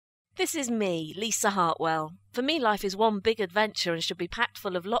This is me, Lisa Hartwell. For me, life is one big adventure and should be packed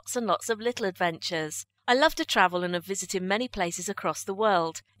full of lots and lots of little adventures. I love to travel and have visited many places across the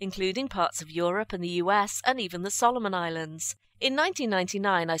world, including parts of Europe and the US and even the Solomon Islands. In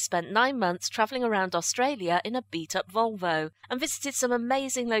 1999, I spent 9 months travelling around Australia in a beat-up Volvo and visited some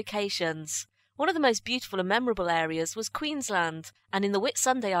amazing locations. One of the most beautiful and memorable areas was Queensland, and in the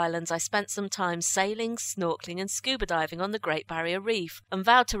Whitsunday Islands I spent some time sailing, snorkelling and scuba diving on the Great-Barrier-Reef and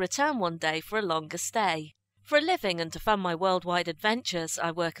vowed to return one day for a longer stay. For a living and to fund my worldwide adventures,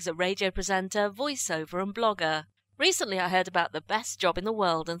 I work as a radio presenter, voiceover and blogger. Recently I heard about the best job in the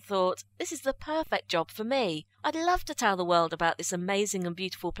world and thought, this is the perfect job for me. I'd love to tell the world about this amazing and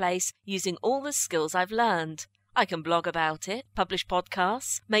beautiful place using all the skills I've learned. I can blog about it, publish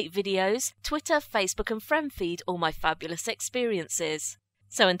podcasts, make videos, Twitter, Facebook and friend feed all my fabulous experiences.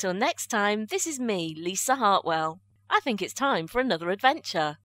 So until next time, this is me, Lisa Hartwell. I think it's time for another adventure.